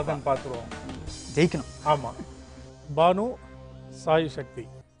 என்னதான் அதுன்னு பார்த்துருவோம். ஜெயிக்கணும். ஆமாம். பானு, சாய் சக்தி,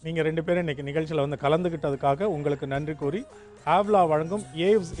 நீங்கள் 2 பேரும் இன்னைக்கு நிகழ்ச்சியில் வந்து கலந்துக்கிட்டதுக்காக உங்களுக்கு நன்றி கூறி ஆவ்லா வழங்கும்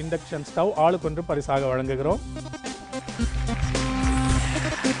ஏவ்ஸ் இண்டக்ஷன் ஸ்டவ் ஆளுக்கொன்று பரிசாக வழங்குகிறோம்.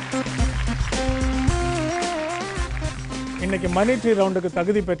 இன்னைக்கு மணி ட்ரீ ரவுண்டுக்கு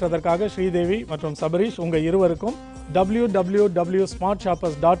தகுதி பெற்றதற்காக ஸ்ரீதேவி மற்றும் சபரீஷ் உங்கள் இருவருக்கும்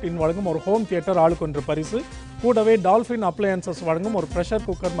www.smartshoppers.in வழங்கும் ஒரு ஹோம் தியேட்டர் ஆளுக்கொன்று பரிசு, கூடவே டால்ஃபின் அப்ளையன்சஸ் வழங்கும் ஒரு ப்ரெஷர்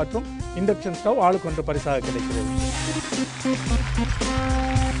குக்கர் மற்றும் இண்டக்ஷன் ஸ்டவ் ஆளுக்கொன்று பரிசாக கிடைக்கிறது.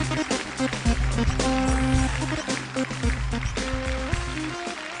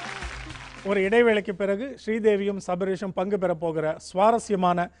 ஒரு இடைவேளைக்கு பிறகு ஸ்ரீதேவியும் சபரீஷும் பங்கு பெற போகிற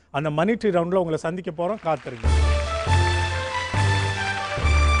சுவாரஸ்யமான அந்த மணி ட்ரீ ரவுண்டில் உங்களை சந்திக்க போகிறோம். காத்திருங்க.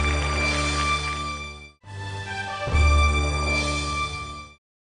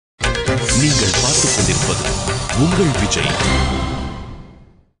 நீங்கள் பார்த்துக் கொண்டிருப்பது உங்கள் Vijay.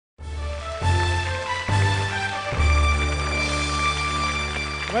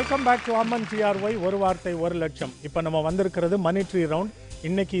 Welcome back to Amman TRY ஒரு வார்த்தை ஒரு லட்சம். இப்போ நம்ம வந்திருக்கிறது மணி ட்ரீ ரவுண்ட்.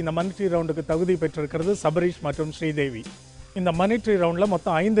 இன்னைக்கு இந்த மணி ட்ரீ ரவுண்டுக்கு தகுதி பெற்றிருக்கிறது சபரீஷ் மற்றும் ஸ்ரீதேவி. இந்த மணி ட்ரீ ரவுண்டில்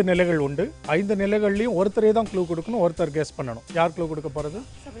மொத்தம் 5 நிலைகள் உண்டு. 5 நிலைகள்லையும் ஒருத்தரே தான் க்ளூ கொடுக்கணும், ஒருத்தர் கெஸ் பண்ணணும். யார் க்ளூ கொடுக்க போகிறது?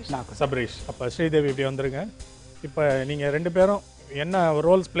 சபரீஷ். அப்போ ஸ்ரீதேவி இப்படி வந்துருங்க. இப்போ நீங்கள் 2 பேரும் என்ன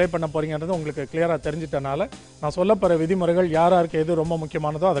ரோல்ஸ் ப்ளே பண்ண போகிறீங்கிறது உங்களுக்கு கிளியராக தெரிஞ்சிட்டனால நான் சொல்ல போகிற விதிமுறைகள் யார் யாருக்கு எது ரொம்ப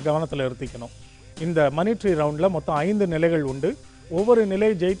முக்கியமானதோ அதை கவனத்தில் நிறுத்திக்கணும். இந்த மணி ட்ரீ ரவுண்டில் மொத்தம் 5 நிலைகள் உண்டு. ஒவ்வொரு நிலை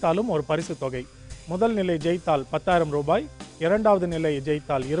ஜெயித்தாலும் ஒரு பரிசு தொகை. முதல் நிலை ஜெயித்தால் 10,000 ரூபாய், 2வது நிலை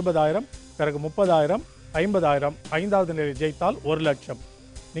ஜெயித்தால் 20,000, பிறகு 30,000, 50,000, 5வது நிலை ஜெயித்தால் 1 லட்சம்.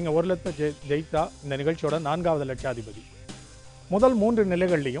 நீங்கள் 1 லட்சத்தை ஜெயித்தா இந்த நிகழ்ச்சியோட 4வது லட்சாதிபதி. முதல் 3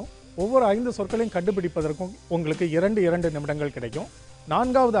 நிலைகள்லையும் ஒவ்வொரு 5 சொற்களையும் கண்டுபிடிப்பதற்கும் உங்களுக்கு 2 நிமிடங்கள் கிடைக்கும்.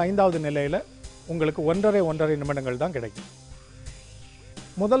 4வது 5வது நிலையில் உங்களுக்கு 1.5 நிமிடங்கள் தான் கிடைக்கும்.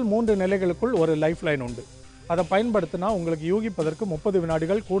 முதல் 3 நிலைகளுக்குள் ஒரு லைஃப் லைன் உண்டு. அதை பயன்படுத்தினா உங்களுக்கு யூகிப்பதற்கு 30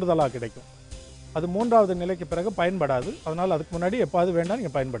 வினாடிகள் கூடுதலாக கிடைக்கும். அது 3வது நிலைக்கு பிறகு பயன்படாது. அதனால் அதுக்கு முன்னாடி எப்பாவது வேண்டாம்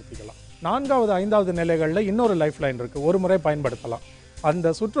நீங்கள் பயன்படுத்திக்கலாம். 4வது 5வது நிலைகளில் இன்னொரு லைஃப் லைன் இருக்குது, ஒரு முறை பயன்படுத்தலாம். அந்த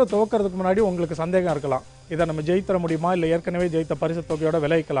சுற்றை துவக்கிறதுக்கு முன்னாடி உங்களுக்கு சந்தேகம் இருக்கலாம், இதை நம்ம ஜெயித்தர முடியுமா, இல்லை ஏற்கனவே ஜெயித்த பரிசு தொகையோட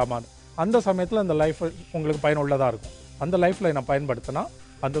விளைவிக்கலாமான்னு. அந்த சமயத்தில் அந்த லைஃப் உங்களுக்கு பயனுள்ளதாக இருக்கும். அந்த லைஃப் லைனை பயன்படுத்தினா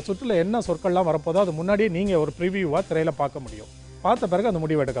அந்த சுற்றில் என்ன சொற்கள்லாம் வரப்போதோ அது முன்னாடியே நீங்கள் ஒரு ப்ரிவியூவாக திரையில் பார்க்க முடியும். பார்த்த பிறகு அந்த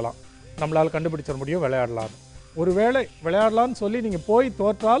முடிவு எடுக்கலாம், நம்மளால் கண்டுபிடிச்சிட முடியும், விளையாடலாம். ஒருவேளை விளையாடலான்னு சொல்லி நீங்கள் போய்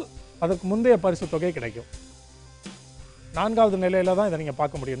தோற்றால் அதுக்கு முந்தைய பரிசு தொகை கிடைக்கும். 4வது நிலையில் தான் இதை நீங்கள்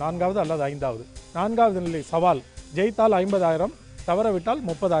பார்க்க முடியும், 4வது அல்லது 5வது. 4வது நிலை சவால், ஜெயித்தால் 50,000, தவற விட்டால்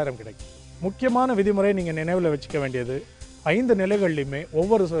 30,000 கிடைக்கும். முக்கியமான விதிமுறை நீங்கள் நினைவில் வச்சுக்க வேண்டியது, 5 நிலைகள்லையுமே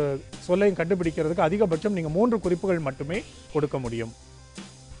ஒவ்வொரு சொல்லையும் கண்டுபிடிக்கிறதுக்கு அதிகபட்சம் நீங்கள் 3 குறிப்புகள் மட்டுமே கொடுக்க முடியும்.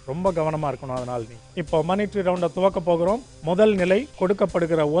 ரொம்ப கவனமாக இருக்கணும். அதனால் இப்போ மணி ட்ரீ ரவுண்டை துவக்க போகிறோம். முதல் நிலை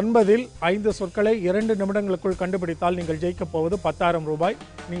கொடுக்கப்படுகிற 9இல் 5 சொற்களை 2 நிமிடங்களுக்குள் கண்டுபிடித்தால் நீங்கள் ஜெயிக்கப் போவது 10,000 ரூபாய்.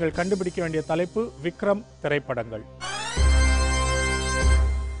 நீங்கள் கண்டுபிடிக்க வேண்டிய தலைப்பு விக்ரம் திரைப்படங்கள்.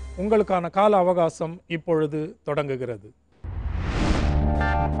 உங்களுக்கான கால அவகாசம் இப்பொழுது தொடங்குகிறது.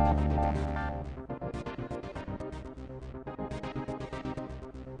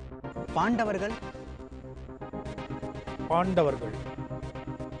 பாண்டவர்கள். பாண்டவர்கள்.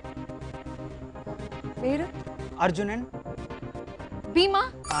 பேரு? அர்ஜுனன். பீமா.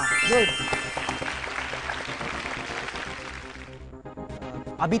 குட்.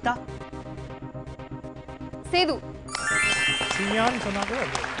 அபிதா. சேது. சியான் சொன்னாங்க.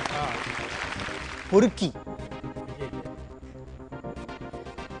 பொறுக்கி.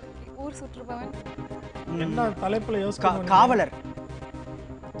 ஊர் சுற்றுபவன். என்ன தலைப்புல யோசிக்க? காவலர்.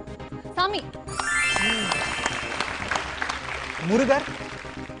 சாமி. முருகர்.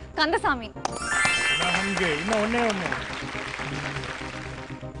 கந்தசாமி. இன்னும் ஒண்ணே ஒண்ணு.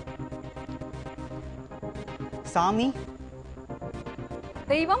 சாமி.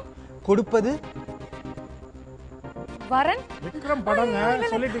 தெய்வம். கொடுப்பது. வரன். விக்ரம் படங்க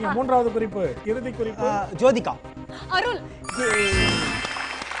சொல்லிட்டீங்க. மூன்றாவது குறிப்பு, இறுதி குறிப்பு. ஜோதிகா. அருள்.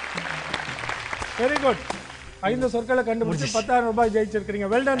 Very good. 5 சொற்களை கண்டுபிடிச்சு 10,000 ரூபாய் ஜெயிச்சிருக்கீங்க.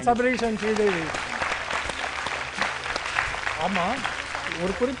 Well done Sabareesh and Sridevi. ஆமா,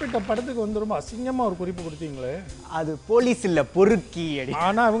 ஒரு குறிப்பிட்ட படத்துக்கு வந்து ரொம்ப அசிங்கமா ஒரு குறிப்பு கொடுத்தீங்களே. அது போலீஸ் இல்ல, பொறுக்கி அடி.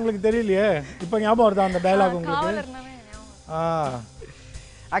 ஆனா அவங்களுக்கு தெரியலையே. இப்போ ஞாபகம் வருதா அந்த டயலாக் உங்களுக்கு?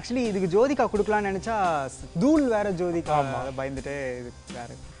 ஆக்சுவலி இதுக்கு ஜோதிகா கொடுக்கலாம்னு நினைச்சா தூள் வேற ஜோதிகா, பயந்துட்டு இது வேற.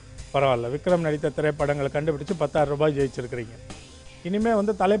 பரவாயில்ல, விக்ரம் நடித்த திரைப்படங்களை கண்டுபிடிச்சு 10,000 ரூபாய் ஜெயிச்சிருக்கிறீங்க. இனிமே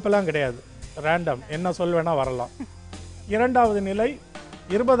வந்து தலைப்பெல்லாம் கிடையாது, ரேண்டம், என்ன சொல் வேணா வரலாம். இரண்டாவது நிலை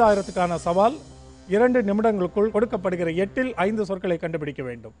 20,000க்கான சவால். 2 நிமிடங்களுக்குள் கொடுக்கப்படுகிற 8இல் 5 சொற்களை கண்டுபிடிக்க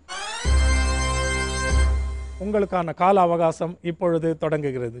வேண்டும். உங்களுக்கான கால அவகாசம் இப்பொழுது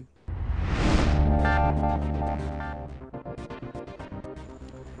தொடங்குகிறது.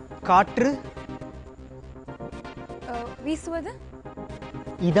 காற்று. வீசுவது.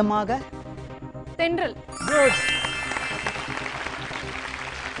 இதமாக. தென்றல். குட்.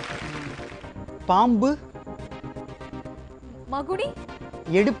 பாம்பு. மகுடி.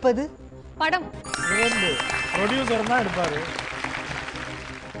 எடுப்பது. படம். ப்ரொடியூசர் தான் எடுப்பாரு.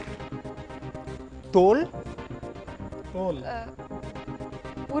 தோல். தோல்.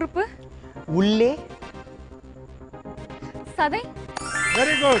 உறுப்பு. உள்ளே. சதை.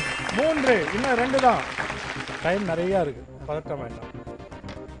 Very good. 3, இன்னும் 2 தான். டைம் நிறைய இருக்கு, பதட்டம் வேண்டாம்.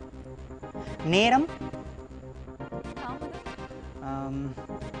 நேரம்.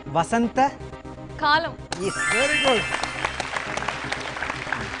 வசந்த காலம். Very good.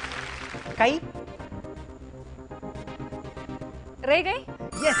 கை. ரேகை.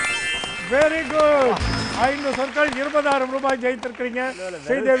 எஸ். Very good. 5 சொற்கள், 20,000 ரூபாய் ஜெயித்திருக்கிறீங்க.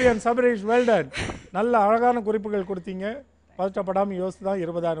 Sridevi and Sabareesh, well done. நல்ல அழகான குறிப்புகள் கொடுத்தீங்க. பதட்டப்படாமல் யோசித்து தான்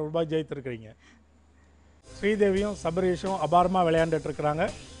 20,000 ரூபாய் ஜெயித்திருக்கிறீங்க. ஸ்ரீதேவியும் சபரீஷும் அபாரமாக விளையாண்டுட்டு இருக்கிறாங்க.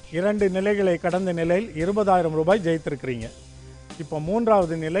 2 நிலைகளை கடந்த நிலையில் 20,000 ரூபாய் ஜெயித்திருக்கிறீங்க. இப்போ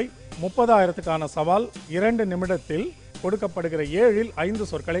 3வது நிலை 30,000க்கான சவால். 2 நிமிடத்தில் கொடுக்கப்படுகிற 7இல் 5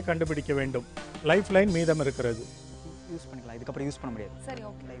 சொற்களை கண்டுபிடிக்க வேண்டும். லைஃப் லைன் மீதம் இருக்கிறது. யூஸ் பண்ணிக்கலாம், இதுக்கப்புறம் யூஸ் பண்ண முடியாது. சரி,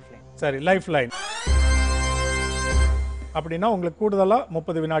 ஓகே. Life line. சரி, லைஃப் லைன் அப்படின்னா உங்களுக்கு கூடுதலாக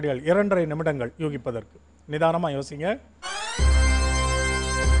 30 வினாடிகள், 2.5 நிமிடங்கள் யூகிப்பதற்கு. நிதானமாக யோசிங்க.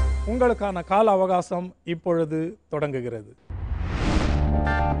 உங்களுக்கான கால அவகாசம் இப்பொழுது தொடங்குகிறது.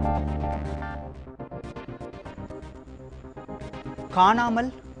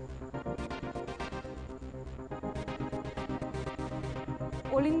 காணாமல்.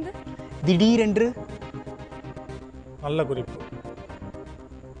 ஒளிந்து. திடீரென்று. நல்ல குறிப்பு.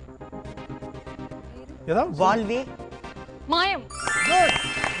 ஏதாவது வாழ்வே. மாயம். Good,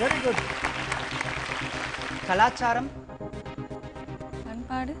 very good. கலாச்சாரம்.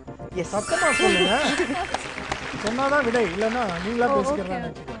 பண்பாடு. எஸ். சத்தமா சொல்லுங்க, சொன்னாதான் விடை, இல்லைன்னா நீங்களா பேசிக்கிறதா.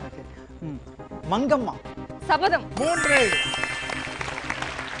 மங்கம்மா. சபதம். 3.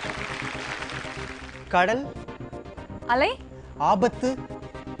 கடல். அலை. ஆபத்து.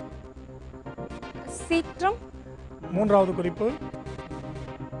 சீற்றம். 3வது குறிப்பு.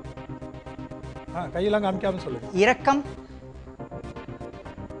 கையெல்லாம் காமிக்காம சொல்லுங்க. இரக்கம்.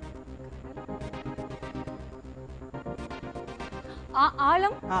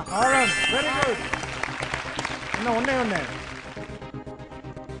 ஆழம். ஆழம். Very good. இன்னும் ஒண்ணே.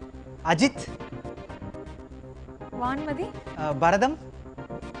 அஜித். வான்மதி. பரதம்.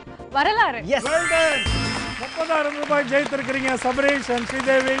 வரலாறு. எஸ். Well done. 30,000 ரூபாய் ஜெயித்திருக்கிறீங்க Sabareesh and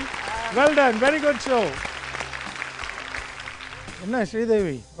Sridevi. Well done, very good show. என்ன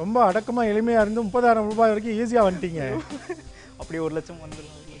ஸ்ரீதேவி, ரொம்ப அடக்கமா எளிமையா இருந்து 30,000 ரூபாய் வரைக்கும் ஈஸியா வந்துட்டீங்க. அப்படி 1 லட்சம்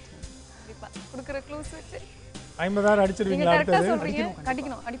வந்துடும். கண்டிப்பா கொடுக்குற க்ளூஸ் வச்சு 50,000 அடிச்சிருவீங்களா? அடுத்தது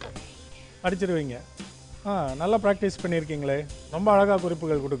அடிச்சிருவீங்க. நல்லா ப்ராக்டிஸ் பண்ணியிருக்கீங்களே. ரொம்ப அழகா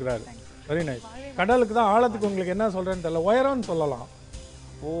குறிப்புகள் கொடுக்குறாரு. Very nice. கடலுக்கு தான், ஆழத்துக்கு உங்களுக்கு என்ன சொல்றேன்னு தெரியல, உயரம்னு சொல்லலாம்.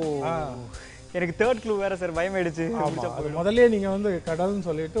 ஓ, எனக்கு 3rd க்ளூ வேற சார், பயமாயிடுச்சு. முதல்ல நீங்க வந்து கடல்னு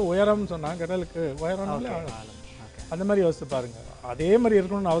சொல்லிட்டு உயரம்னு சொன்னா, கடலுக்கு உயரம் அந்த மாதிரி யோசிச்சு பாருங்க. அதே மாதிரி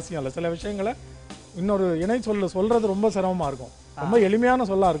இருக்கணும்னு அவசியம் இல்லை. சில விஷயங்களை இன்னொரு இணை சொல்றது ரொம்ப சிரமமா இருக்கும். ரொம்ப எளிமையான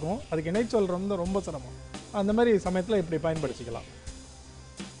சொல்லா இருக்கும், அதுக்கு இணை சொல்றது ரொம்ப சிரமம். அந்த மாதிரி சமயத்தில் இப்படி பயன்படுத்திக்கலாம்.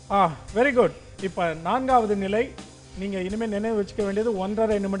 Very good. இப்போ 4வது நிலை, நீங்கள் இனிமேல் நினைவு வச்சுக்க வேண்டியது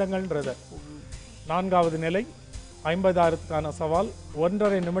 1.5 நிமிடங்கள்ன்றது. 4வது நிலை 50,000க்கான சவால்.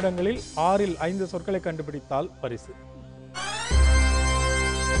 1.5 நிமிடங்களில் 6இல் 5 சொற்களை கண்டுபிடித்தால் பரிசு.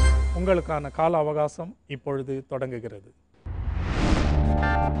 உங்களுக்கான கால அவகாசம் இப்பொழுது தொடங்குகிறது.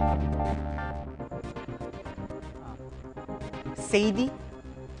 செய்தி.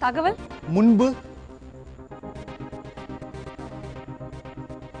 தகவல். முன்பு.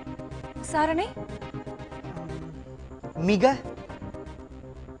 விசாரணை. மிக.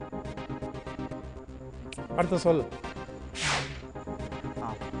 அடுத்த சொல்.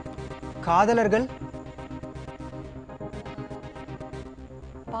 காதலர்கள்.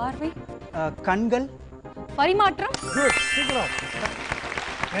 பார்வை. கண்கள். பரிமாற்றம். குட், சீக்கிரம்.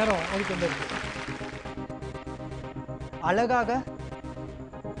 நேரம் அதுக்கு இருக்கு. அழகாக.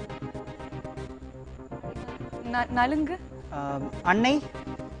 நலுங்கு. அன்னை.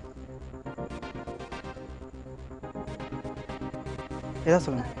 ஏதாவது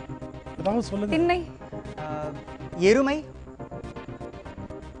சொல்லுங்க. ஏதாவது சொல்லுங்க. திண்ணை. எருமை.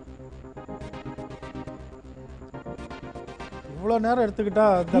 இவ்வளவு நேரம் எடுத்துக்கிட்டா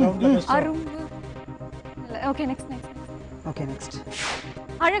இந்த ரவுண்ட்ல கஷ்டம். அரும்பு. Okay next. Okay next.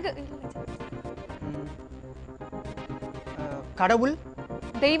 அழகு. கடவுள்.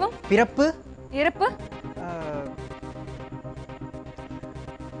 தெய்வம். பிறப்பு. இறப்பு.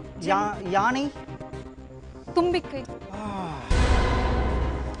 யானை. தும்பிக்கை.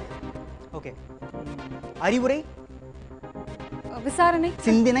 ஓகே. அறிவுரை. விசாரணை.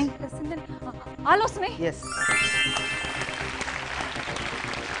 சிந்தனை. ஆலோசனை. எஸ்.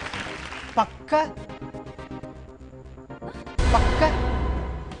 பக்க.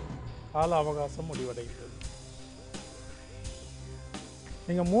 கால அவகாசம் முடிவடைகிறது.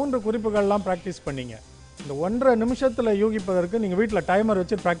 நீங்க 3 குறிப்புகள்லாம் பிராக்டிஸ் பண்ணீங்க. இந்த 1.5 நிமிஷத்துல யூகிப்பதற்கு நீங்க வீட்டில் டைமர்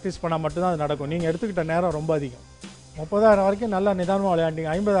வச்சு பிராக்டிஸ் பண்ணால் மட்டும்தான் அது நடக்கும். நீங்க எடுத்துக்கிட்ட நேரம் ரொம்ப அதிகம். 30,000 வரைக்கும் நல்லா நிதானமாக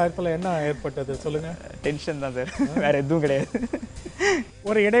விளையாண்டீங்க. 50,000ல் என்ன ஏற்பட்டது சொல்லுங்க. டென்ஷன் தான் சார், வேற எதுவும் கிடையாது.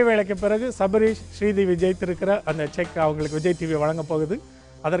 ஒரு இடைவேளைக்கு பிறகு சபரீஷ் ஸ்ரீதேவி ஜெயித்திருக்கிற அந்த செக் அவங்களுக்கு விஜய் டிவி வழங்க போகுது.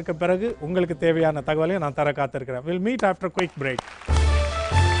 அதற்கு பிறகு உங்களுக்கு தேவையான தகவலை நான் தர காத்திருக்கிறேன். Will meet after quick break.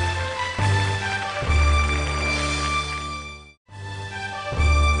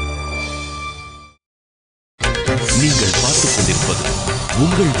 நீங்கள் பார்த்துக் கொண்டிருப்பது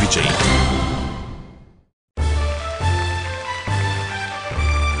உங்கள் Vijay.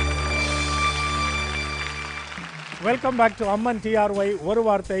 Welcome back to Amman TRY ஒரு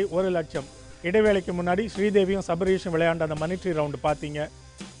வார்த்தை ஒரு லட்சம். இடைவேளைக்கு முன்னாடி ஸ்ரீதேவியும் சபரீஷும் விளையாண்ட அந்த மனிட்ரி ரவுண்டு பார்த்தீங்க.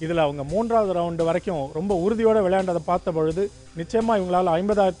 இதில் அவங்க 3வது ரவுண்டு வரைக்கும் ரொம்ப உறுதியோடு விளையாண்டதை பார்த்த பொழுது நிச்சயமாக இவங்களால்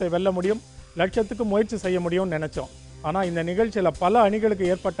 50,000 வெல்ல முடியும், லட்சத்துக்கு முயற்சி செய்ய முடியும்னு நினச்சோம். ஆனால் இந்த நிகழ்ச்சியில் பல அணிகளுக்கு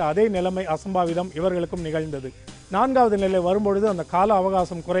ஏற்பட்ட அதே நிலைமை அசம்பாவிதம் இவர்களுக்கும் நிகழ்ந்தது. 4வது நிலை வரும்பொழுது அந்த கால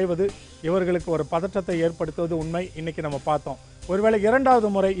அவகாசம் குறைவது இவர்களுக்கு ஒரு பதற்றத்தை ஏற்படுத்துவது உண்மை. இன்னைக்கு நம்ம பார்த்தோம். ஒருவேளை 2வது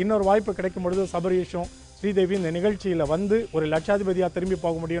முறை இன்னொரு வாய்ப்பு கிடைக்கும் பொழுது சபரீஷும் ஸ்ரீதேவி இந்த நிகழ்ச்சியில் வந்து ஒரு லட்சாதிபதியாக திரும்பி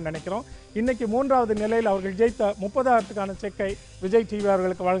போக முடியும்னு நினைக்கிறோம். இன்னைக்கு 3வது நிலையில் அவர்கள் ஜெயித்த 30,000க்கான செக்கை விஜய் டிவி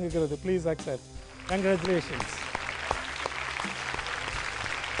அவர்களுக்கு வழங்குகிறது. Please accept. கங்க்ராச்சுலேஷன்ஸ்.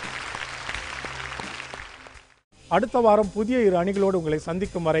 அடுத்த வாரம் புதிய 2 அணிகளோடு உங்களை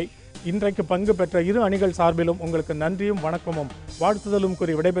சந்திக்கும் வரை இன்றைக்கு பங்கு பெற்ற 2 அணிகள் சார்பிலும் உங்களுக்கு நன்றியும் வணக்கமும் வாழ்த்துதலும்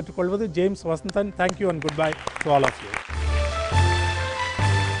கூறி விடைபெற்றுக் கொள்வது James Vasanthan. Thank you and good bye to all of you.